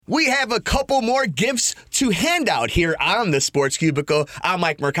we have a couple more gifts to hand out here on the Sports Cubicle. I'm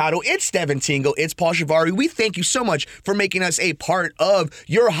Mike Mercado. It's Devin Tingle. It's Paul Shivari. We thank you so much for making us a part of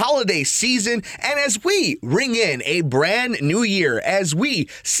your holiday season. And as we ring in a brand new year, as we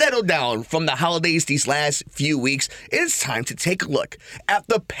settle down from the holidays these last few weeks, it's time to take a look at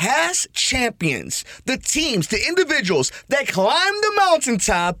the past champions, the teams, the individuals that climbed the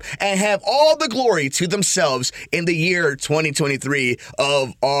mountaintop and have all the glory to themselves in the year 2023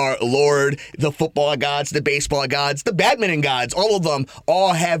 of our Lord. The football gods, the baseball gods, the badminton gods, all of them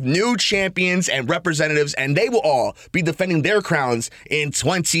all have new champions and representatives, and they will all be defending their crowns in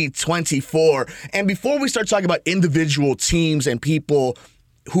 2024. And before we start talking about individual teams and people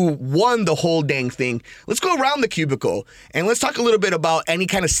who won the whole dang thing, let's go around the cubicle and let's talk a little bit about any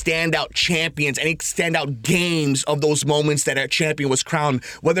kind of standout champions, any standout games of those moments that a champion was crowned,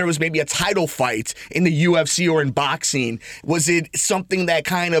 whether it was maybe a title fight in the UFC or in boxing. Was it something that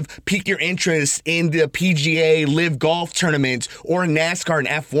kind of piqued your interest in the PGA Live Golf Tournament or in NASCAR and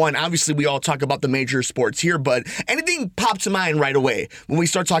F1? Obviously, we all talk about the major sports here, but anything pops to mind right away when we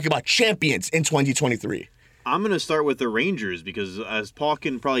start talking about champions in 2023? I'm going to start with the Rangers because, as Paul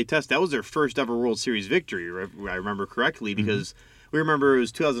can probably attest, that was their first ever World Series victory, I remember correctly, because we remember it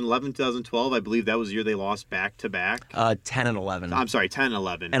was 2011, 2012. I believe that was the year they lost back-to-back. 10 and 11. I'm sorry, 10 and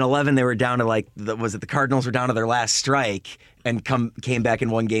 11. And 11, they were down to the Cardinals were down to their last strike and came back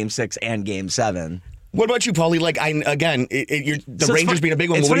and won Game 6 and Game 7. What about you, Paulie? The Rangers being a big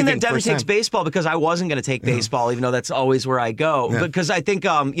one. It's funny that Devin takes baseball because I wasn't going to take baseball, even though that's always where I go. Yeah. Because I think,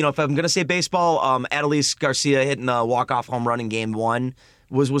 if I'm going to say baseball, Adolis Garcia hitting a walk-off home run in Game 1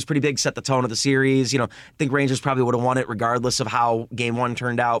 was pretty big, set the tone of the series. I think Rangers probably would have won it regardless of how Game 1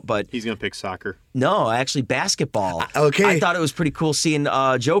 turned out. But he's going to pick soccer. No, actually basketball. Okay. I thought it was pretty cool seeing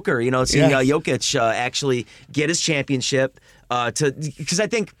Joker, seeing Jokic actually get his championship. Because I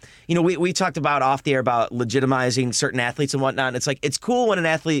think, we talked about off the air about legitimizing certain athletes and whatnot. And it's like, it's cool when an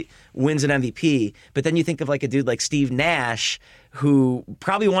athlete wins an MVP, but then you think of like a dude like Steve Nash, who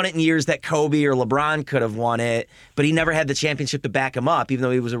probably won it in years that Kobe or LeBron could have won it, but he never had the championship to back him up, even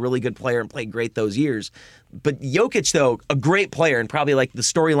though he was a really good player and played great those years. But Jokic, though, a great player and probably like the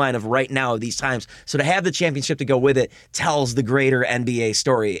storyline of right now of these times. So to have the championship to go with it tells the greater NBA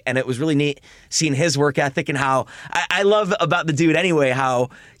story. And it was really neat seeing his work ethic and how I love about the dude anyway, how,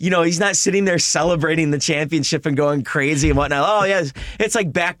 he's not sitting there celebrating the championship and going crazy and whatnot. Oh, yeah, it's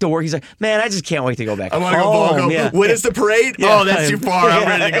like back to work. He's like, man, I just can't wait to go back. I want to go. Yeah. When is the parade? Yeah. Oh, that's too far. I'm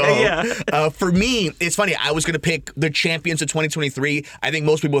ready to go. Yeah. For me, it's funny. I was going to pick the champions of 2023. I think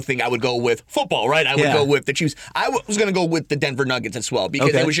most people think I would go with football, right? I would go with the Chiefs. I was going to go with the Denver Nuggets as well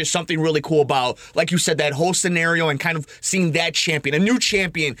because it was just something really cool about, like you said, that whole scenario and kind of seeing that champion, a new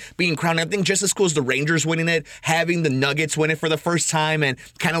champion being crowned. I think just as cool as the Rangers winning it, having the Nuggets win it for the first time and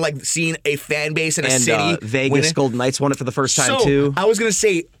kind of like seeing a fan base in a city. Vegas Golden Knights won it for the first time too. I was going to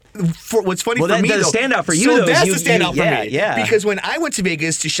say, what's funny for me, though, stand out for you, though, that's the standout for me. Yeah. Because when I went to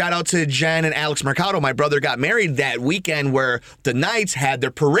Vegas, to shout out to Jen and Alex Mercado, my brother got married that weekend where the Knights had their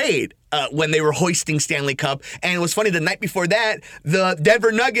parade. When they were hoisting Stanley Cup. And it was funny, the night before that, the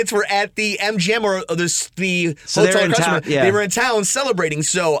Denver Nuggets were at the MGM or the hotel. They were in town celebrating.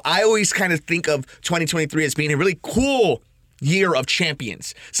 So I always kind of think of 2023 as being a really cool year of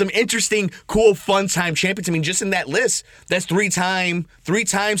champions. Some interesting, cool, fun time champions. I mean, just in that list, that's three times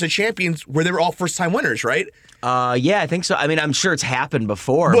a champions where they were all first-time winners, right? Yeah, I think so. I mean, I'm sure it's happened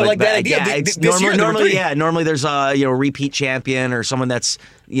before. But like that idea, normally there's a repeat champion or someone that's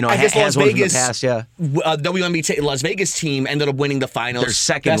has won in the past. Yeah, WNBA Las Vegas team ended up winning the finals. Their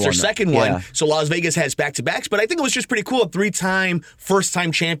second one. Yeah. So Las Vegas has back-to-backs. But I think it was just pretty cool. 3-time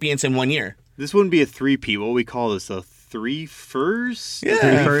first-time champions in 1 year. This wouldn't be a three-peat. What we call this a three-first?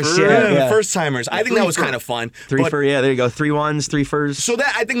 Yeah. The first-timers. I think that was kind of fun. There you go. 3 1s, 3 firsts. So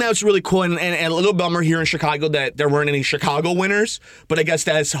I think that's really cool, and a little bummer here in Chicago that there weren't any Chicago winners, but I guess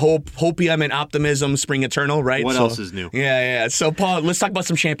that's hopium and optimism spring eternal, right? What else is new? Yeah. So, Paul, let's talk about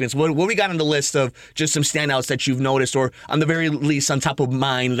some champions. What we got on the list of just some standouts that you've noticed, or on the very least on top of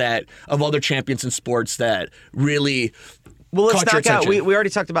mind, that of other champions in sports that really... Well, let's knock out. We already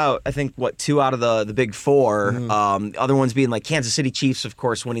talked about, I think, 2 out of the big 4. Other ones being like Kansas City Chiefs, of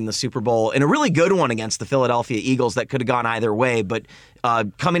course, winning the Super Bowl, and a really good one against the Philadelphia Eagles that could have gone either way. But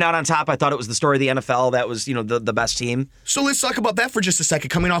coming out on top, I thought it was the story of the NFL. That was, the best team. So let's talk about that for just a second.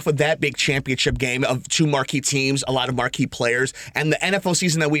 Coming off of that big championship game of 2 marquee teams, a lot of marquee players, and the NFL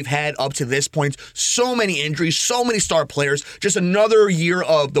season that we've had up to this point, so many injuries, so many star players, just another year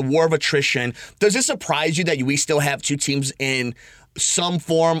of the war of attrition. Does it surprise you that we still have 2 teams in some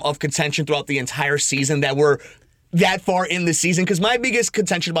form of contention throughout the entire season that were that far in the season, because my biggest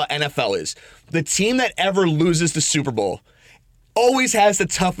contention about NFL is the team that ever loses the Super Bowl always has the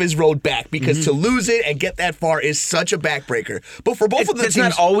toughest road back, because to lose it and get that far is such a backbreaker. But for both of the teams, it's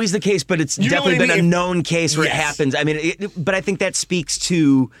not always the case, but it's definitely been a known case where it happens. I mean, but I think that speaks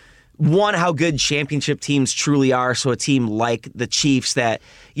to, one, how good championship teams truly are. So a team like the Chiefs that,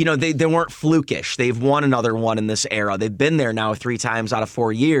 they weren't flukish. They've won another one in this era. They've been there now 3 times out of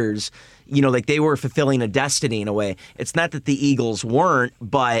 4 years. Like they were fulfilling a destiny in a way. It's not that the Eagles weren't,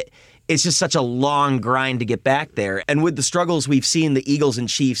 but it's just such a long grind to get back there. And with the struggles we've seen the Eagles and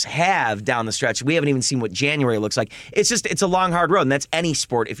Chiefs have down the stretch, we haven't even seen what January looks like. It's a long, hard road, and that's any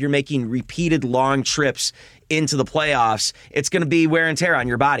sport. If you're making repeated long trips into the playoffs, it's going to be wear and tear on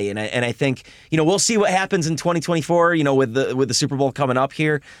your body. And I think, we'll see what happens in 2024, with the Super Bowl coming up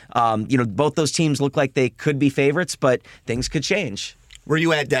here. Both those teams look like they could be favorites, but things could change. Where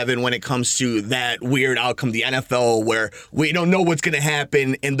you at, Devin, when it comes to that weird outcome, the NFL, where we don't know what's going to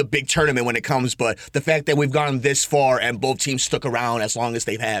happen in the big tournament when it comes, but the fact that we've gone this far and both teams stuck around as long as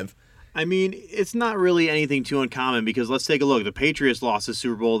they have? I mean, it's not really anything too uncommon, because let's take a look. The Patriots lost the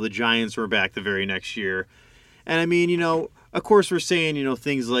Super Bowl. The Giants were back the very next year. And I mean, of course we're saying,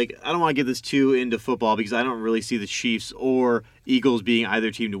 things like, I don't want to get this too into football, because I don't really see the Chiefs or Eagles being either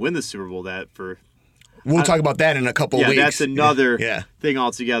team to win the Super Bowl. We'll talk about that in a couple of weeks. Yeah, that's another thing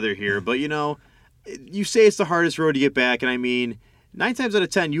altogether here. But, you say it's the hardest road to get back. And, I mean, 9 times out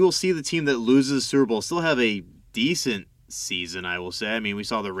of 10, you will see the team that loses the Super Bowl still have a decent season, I will say. I mean, we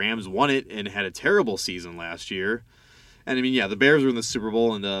saw the Rams won it and had a terrible season last year. And, I mean, the Bears were in the Super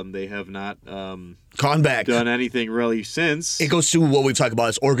Bowl, and they have not gone back, done anything really since. It goes to what we've talked about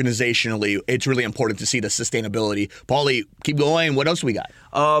is organizationally, it's really important to see the sustainability. Paulie, keep going. What else we got?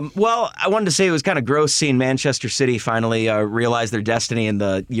 Well, I wanted to say it was kind of gross seeing Manchester City finally realize their destiny in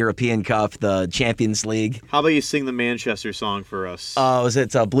the European Cup, the Champions League. How about you sing the Manchester song for us? Was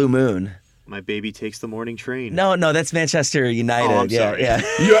it Blue Moon? My baby takes the morning train. No, that's Manchester United. Oh, I'm sorry. Yeah.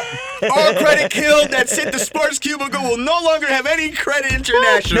 All credit killed. That's it. The Sports Cubicle will no longer have any credit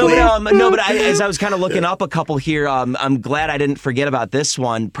internationally. But as I was kind of looking up a couple here, I'm glad I didn't forget about this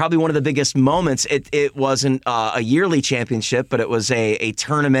one. Probably one of the biggest moments. It wasn't a yearly championship, but it was a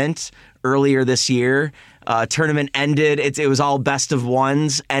tournament earlier this year. Tournament ended. It was all best of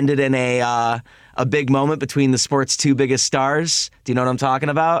ones. Ended in a big moment between the sport's 2 biggest stars. Do you know what I'm talking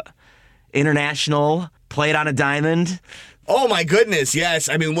about? International, played on a diamond. Oh my goodness, yes.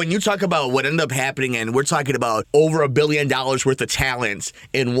 I mean, when you talk about what ended up happening, and we're talking about over $1 billion worth of talent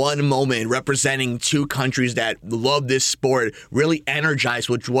in one moment, representing 2 countries that love this sport, really energized,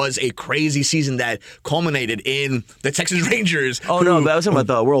 which was a crazy season that culminated in the Texas Rangers. Oh no, but I was talking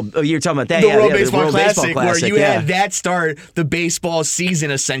about the World. Oh, you're talking about that. The World Baseball Classic, where you had that start the baseball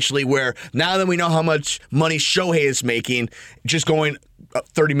season essentially. Where now that we know how much money Shohei is making, just going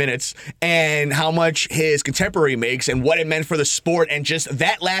 30 minutes, and how much his contemporary makes and what it meant for the sport, and just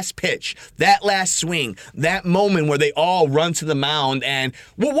that last pitch, that last swing, that moment where they all run to the mound, and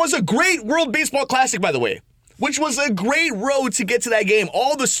what was a great World Baseball Classic, by the way, which was a great road to get to that game.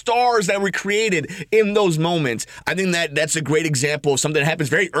 All the stars that were created in those moments. I think that's a great example of something that happens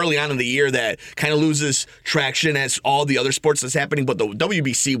very early on in the year that kind of loses traction as all the other sports that's happening, but the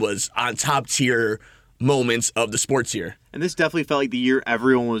WBC was on top tier moments of the sports year. And this definitely felt like the year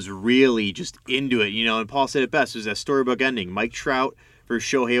everyone was really just into it, and Paul said it best. It was that storybook ending. Mike Trout versus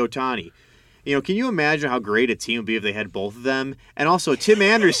Shohei Ohtani. Can you imagine how great a team would be if they had both of them? And also, Tim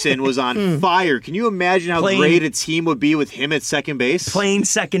Anderson was on fire. Can you imagine how great a team would be with him at second base? Playing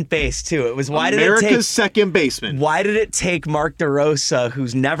second base, too. It was America's second baseman. Why did it take Mark DeRosa,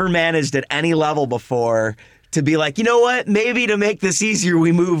 who's never managed at any level before, to be like, you know what, maybe to make this easier,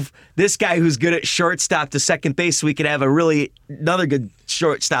 we move this guy who's good at shortstop to second base so we could have another good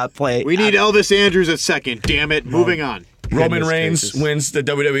shortstop play. We need Elvis Andrus at second, damn it. Moving on. Roman Reigns wins the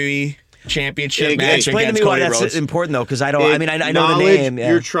WWE championship match Explain against to me why Cody that's Rhodes. important, though, because I know the name.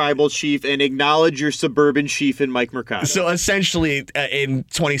 Your tribal chief and acknowledge your suburban chief in Mike Mercado. So essentially, in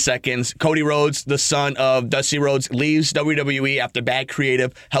 20 seconds, Cody Rhodes, the son of Dusty Rhodes, leaves WWE after Bad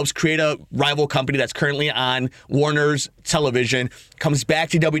Creative, helps create a rival company that's currently on Warner's television, comes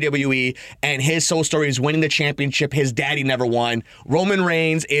back to WWE, and his sole story is winning the championship his daddy never won. Roman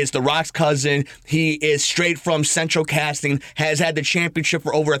Reigns is The Rock's cousin. He is straight from Central Casting, has had the championship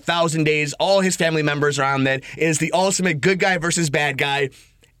for over 1,000 days. All his family members are on that. It is the ultimate good guy versus bad guy.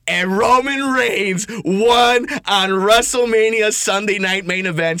 And Roman Reigns won on WrestleMania Sunday night main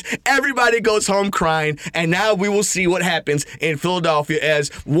event. Everybody goes home crying, and now we will see what happens in Philadelphia as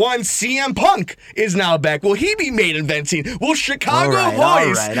one CM Punk is now back. Will he be main eventing? Will Chicago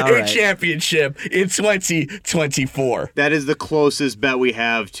hoist a championship in 2024? That is the closest bet we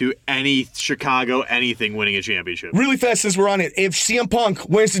have to any Chicago anything winning a championship. Really fast, since we're on it, if CM Punk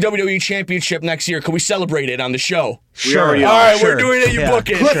wins the WWE Championship next year, can we celebrate it on the show? Sure. All right, we're doing it. You book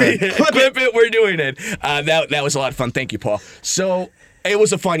it. Clip it. We're doing it. That was a lot of fun. Thank you, Paul. So it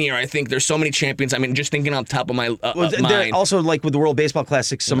was a fun year. I think there's so many champions. I mean, just thinking on top of my mind. Also, like with the World Baseball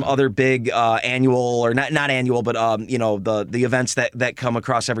Classic, some other big annual, or not annual, but the events that come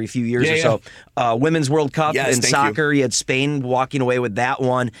across every few years or so. Women's World Cup in soccer. You had Spain walking away with that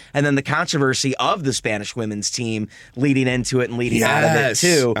one, and then the controversy of the Spanish women's team leading into it and leading out of it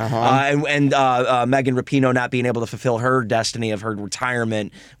too. And Megan Rapinoe not being able to fulfill her destiny of her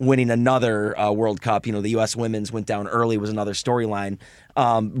retirement, winning another World Cup. The U.S. women's went down early was another storyline.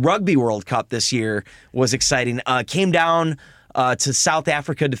 Rugby World Cup this year was exciting. Came down to South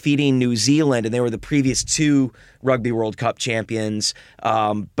Africa defeating New Zealand, and they were the previous two Rugby World Cup champions.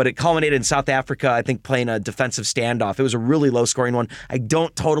 But it culminated in South Africa, I think, playing a defensive standoff. It was a really low-scoring one. I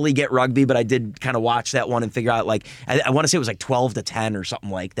don't totally get rugby, but I did kind of watch that one and figure out, like, I want to say it was like 12-10 or something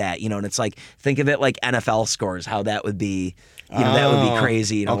like that. And it's like, think of it like NFL scores, how that would be. That would be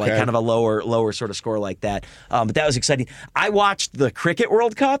crazy, like kind of a lower sort of score like that. But that was exciting. I watched the Cricket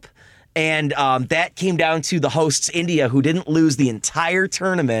World Cup, and that came down to the hosts, India, who didn't lose the entire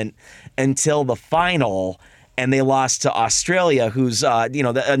tournament until the final, and they lost to Australia, who's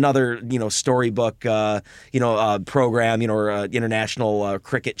another storybook program, or international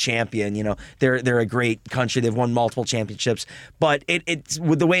cricket champion. They're a great country. They've won multiple championships, but it's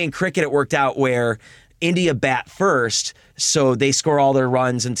with the way in cricket it worked out where India bat first, so they score all their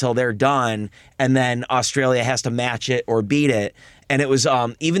runs until they're done, and then Australia has to match it or beat it. And it was,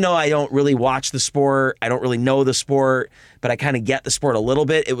 even though I don't really watch the sport, I don't really know the sport, but I kind of get the sport a little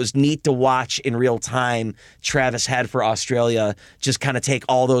bit, it was neat to watch in real time Travis Head for Australia just kind of take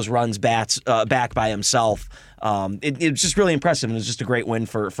all those runs back by himself. It was just really impressive. It was just a great win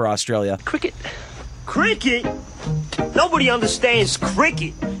for Australia. Cricket? Nobody understands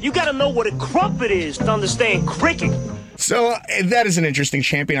cricket. You gotta know what a crumpet is to understand cricket. So that is an interesting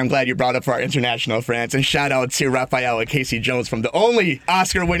champion. I'm glad you brought up for our international friends. And shout out to Raphael and Casey Jones from the only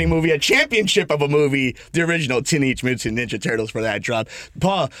Oscar-winning movie, a championship of a movie, the original Teenage Mutant Ninja Turtles for that drop.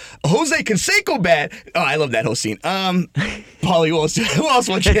 Paul, Jose Canseco bat. Oh, I love that whole scene. Paul, who else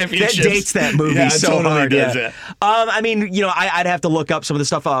won championships? That dates that movie so totally hard. Does, yeah. I mean, I'd have to look up some of the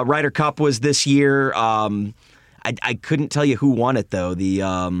stuff. Ryder Cup was this year. I couldn't tell you who won it though. The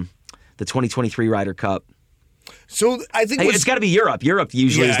 2023 Ryder Cup. So I think it's got to be Europe. Europe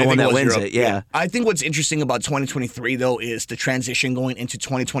usually is the one that wins it. Yeah. I think what's interesting about 2023 though is the transition going into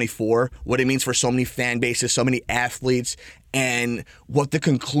 2024. What it means for so many fan bases, so many athletes, and what the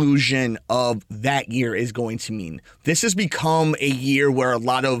conclusion of that year is going to mean. This has become a year where a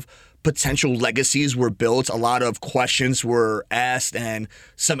lot of potential legacies were built, a lot of questions were asked, and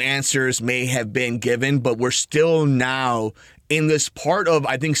some answers may have been given, but we're still now in this part of,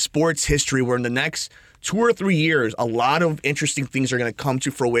 I think, sports history where in the next 2 or 3 years, a lot of interesting things are going to come to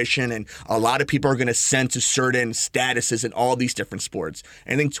fruition, and a lot of people are going to ascend to certain statuses in all these different sports.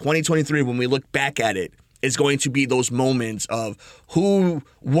 And I think 2023, when we look back at it, is going to be those moments of who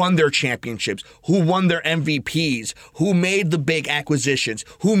won their championships, who won their MVPs, who made the big acquisitions,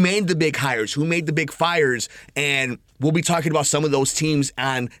 who made the big hires, who made the big fires. And we'll be talking about some of those teams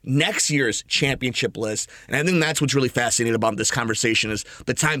on next year's championship list. And I think that's what's really fascinating about this conversation is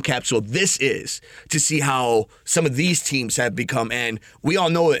the time capsule this is to see how some of these teams have become. And we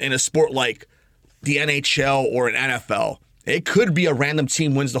all know in a sport like the NHL or an NFL, it could be a random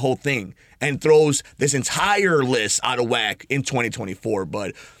team wins the whole thing and throws this entire list out of whack in 2024.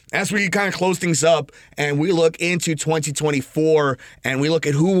 But as we kind of close things up and we look into 2024 and we look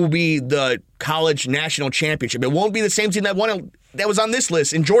at who will be the college national championship, it won't be the same team that was on this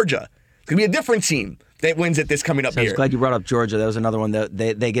list in Georgia. It's going to be a different team that wins it this coming up year. I was glad you brought up Georgia. That was another one that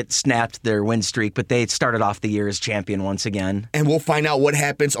they get snapped their win streak, but they started off the year as champion once again. And we'll find out what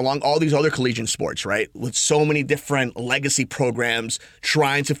happens along all these other collegiate sports, right? With so many different legacy programs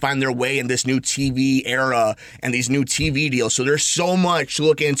trying to find their way in this new TV era and these new TV deals. So there's so much to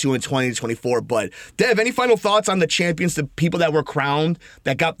look into in 2024. But Dev, any final thoughts on the champions, the people that were crowned,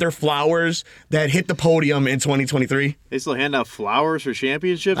 that got their flowers, that hit the podium in 2023? They still hand out flowers for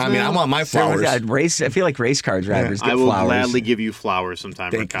championships I mean, I want my flowers. I'd race feel like race car drivers get I will flowers. gladly give you flowers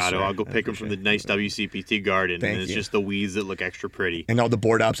sometime, Thank you, Mercado. sir. I'll go pick them from the nice WCPT garden, Thank and it's you. just the weeds that look extra pretty. And all the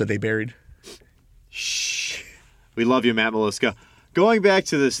board ops that they buried. Shh. We love you, Matt Meliska. Going back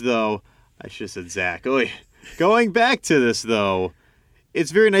to this, though, I should have said Zach. Going back to this, though,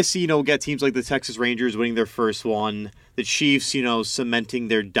 it's very nice to, get teams like the Texas Rangers winning their first one, the Chiefs, cementing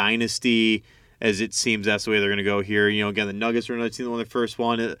their dynasty, as it seems that's the way they're going to go here. Again, the Nuggets are another team that won their first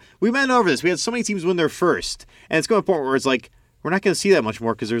one. We went over this. We had so many teams win their first, and it's going to a point where it's like, we're not going to see that much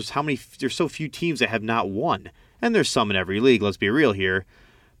more because there's so few teams that have not won. And there's some in every league, let's be real here.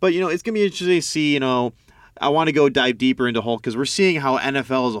 But, it's going to be interesting to see, I want to go dive deeper into Hulk because we're seeing how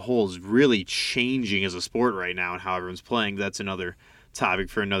NFL as a whole is really changing as a sport right now and how everyone's playing. That's another topic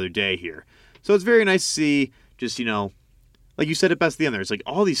for another day here. So it's very nice to see just, like you said it best at the end there. It's like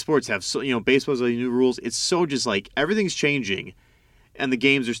all these sports have, so, baseball has new rules. It's so just like everything's changing and the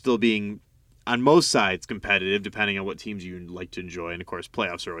games are still being, on most sides, competitive depending on what teams you like to enjoy. And, of course,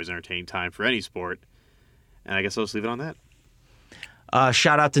 playoffs are always an entertaining time for any sport. And I guess I'll just leave it on that.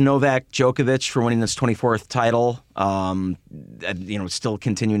 Shout out to Novak Djokovic for winning his 24th title. Still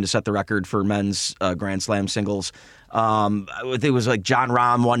continuing to set the record for men's Grand Slam singles. It was like John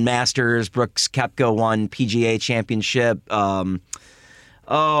Rahm won Masters, Brooks Koepka won PGA Championship. I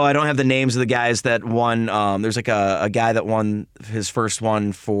don't have the names of the guys that won. There's like a guy that won his first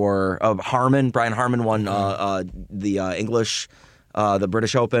one for Brian Harman won the English, the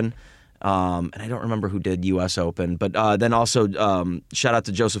British Open. And I don't remember who did U.S. Open, but then also shout out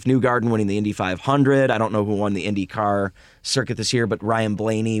to Joseph Newgarden winning the Indy 500. I don't know who won the IndyCar circuit this year, but Ryan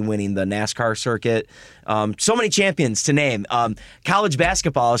Blaney winning the NASCAR circuit. So many champions to name. College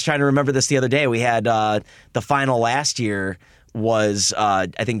basketball, I was trying to remember this the other day. We had the final last year was, I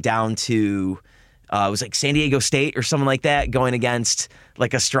think, down to it was like San Diego State or something like that going against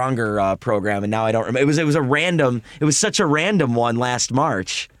like a stronger program. And now I don't remember. It was such a random one last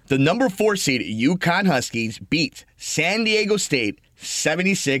March. The number 4 seed UConn Huskies beat San Diego State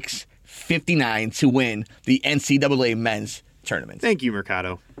 76-59 to win the NCAA men's tournament. Thank you,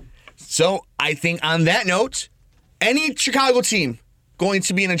 Mercado. So I think on that note, any Chicago team going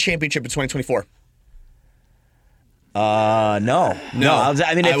to be in a championship in 2024? No. I would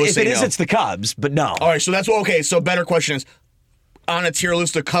If say it is, no. it's the Cubs, but no. All right, so that's okay. So better question is, on a tier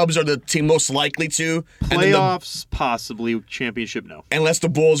list, the Cubs are the team most likely to. And then Playoffs, possibly. Championship, no. unless the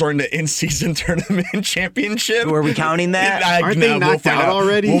Bulls are in the in-season tournament championship. Were we counting that? Aren't they knocked out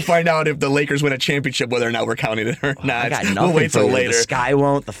already? We'll find out if the Lakers win a championship, whether or not we're counting it or not. I got nothing We'll wait for till you. later. The Sky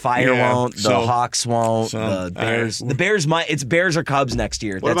won't. The Fire Yeah, won't. The so- Hawks won't. so, The Bears. all right. The Bears might. It's Bears or Cubs next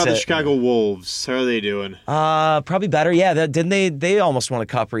year. What That's about the it. Chicago Wolves? How are they doing? Probably better. Yeah. Didn't they? They almost won a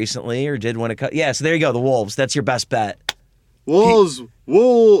cup recently, or did win a cup. Yeah. So there you go. The Wolves. That's your best bet. Wolves,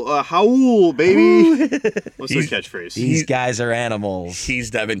 howl, baby. What's their catchphrase? These guys are animals. He's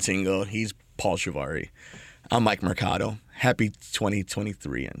Devin Tingle. He's Paul Shivari. I'm Mike Mercado. Happy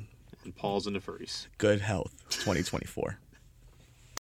 2023 and And Paul's in the furries. good health 2024.